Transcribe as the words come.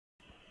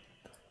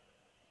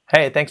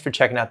Hey, thanks for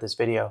checking out this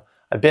video.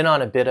 I've been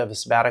on a bit of a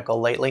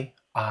sabbatical lately.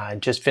 I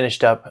just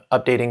finished up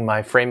updating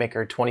my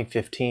FrameMaker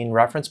 2015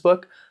 reference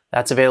book.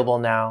 That's available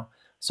now.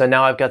 So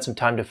now I've got some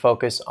time to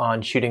focus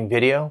on shooting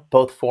video,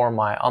 both for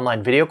my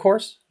online video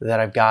course that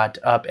I've got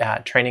up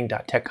at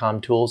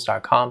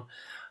training.techcommtools.com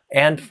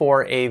and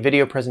for a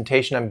video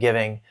presentation I'm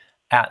giving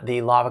at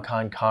the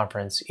LavaCon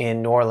conference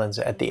in New Orleans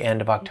at the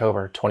end of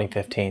October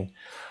 2015.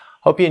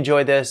 Hope you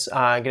enjoy this.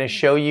 I'm going to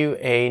show you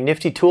a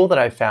nifty tool that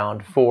I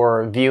found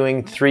for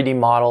viewing 3D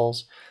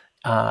models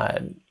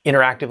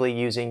interactively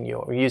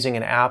using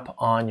an app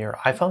on your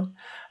iPhone.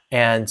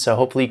 And so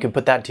hopefully you can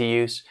put that to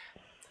use.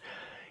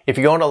 If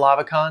you're going to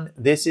LavaCon,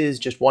 this is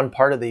just one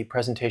part of the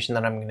presentation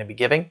that I'm going to be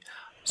giving.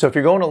 So if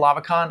you're going to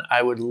LavaCon,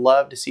 I would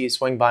love to see you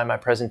swing by my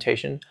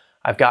presentation.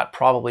 I've got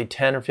probably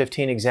 10 or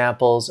 15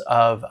 examples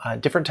of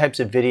different types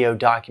of video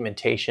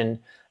documentation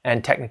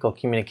and technical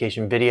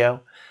communication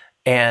video.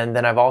 And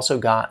then I've also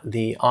got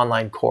the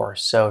online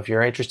course. So if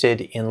you're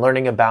interested in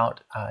learning about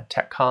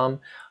TechComm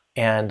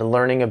and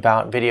learning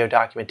about video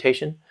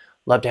documentation,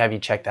 love to have you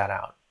check that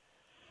out.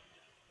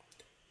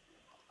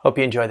 Hope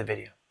you enjoy the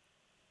video.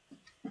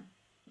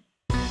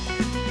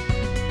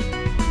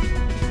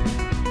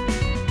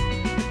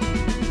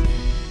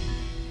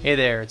 Hey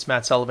there, it's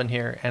Matt Sullivan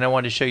here, and I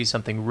wanted to show you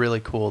something really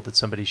cool that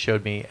somebody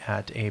showed me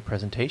at a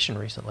presentation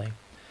recently.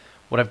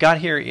 What I've got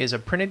here is a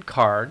printed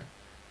card.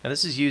 Now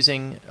this is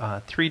using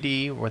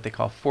 3D, what they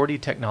call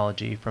 4D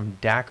technology from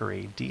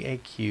Daqri,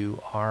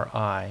 DAQRI.com.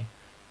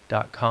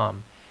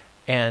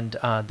 And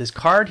this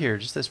card here,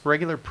 just this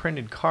regular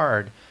printed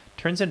card,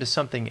 turns into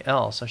something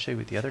else. I'll show you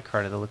what the other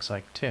card of it looks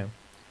like too.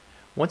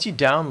 Once you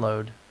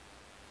download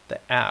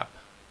the app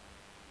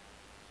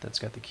that's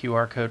got the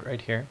QR code right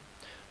here,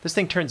 this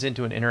thing turns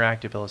into an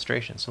interactive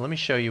illustration. So let me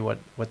show you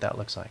what that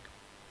looks like.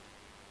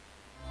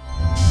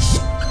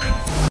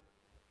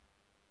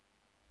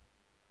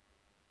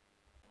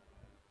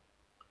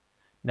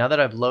 Now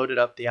that I've loaded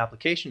up the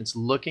application, it's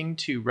looking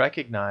to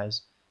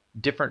recognize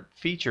different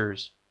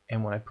features,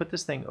 and when I put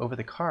this thing over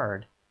the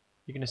card,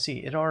 you're going to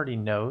see it already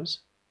knows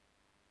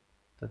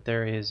that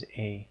there is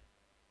a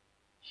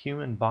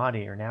human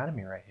body or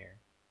anatomy right here.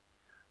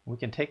 We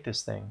can take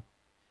this thing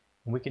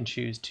and we can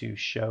choose to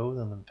show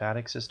the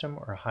lymphatic system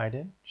or hide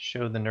it,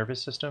 show the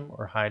nervous system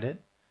or hide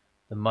it,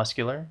 the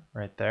muscular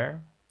right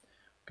there.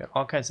 Got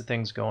all kinds of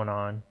things going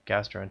on,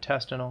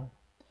 gastrointestinal,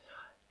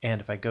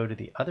 and if I go to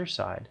the other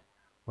side,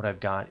 what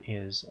I've got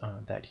is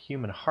that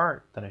human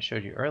heart that I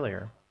showed you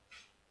earlier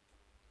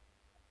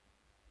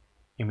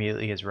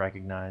immediately is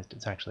recognized.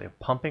 It's actually a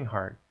pumping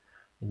heart,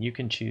 and you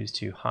can choose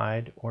to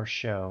hide or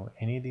show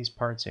any of these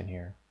parts in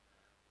here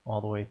all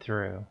the way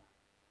through.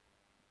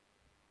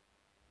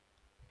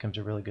 It becomes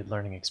a really good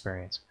learning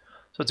experience.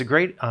 So it's a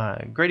great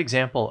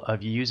example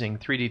of using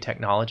 3D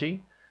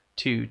technology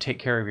to take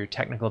care of your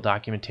technical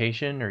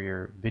documentation or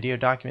your video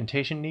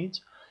documentation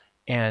needs.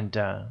 And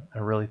I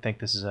really think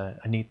this is a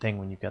neat thing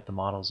when you've got the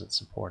models that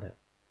support it.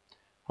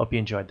 Hope you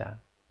enjoyed that.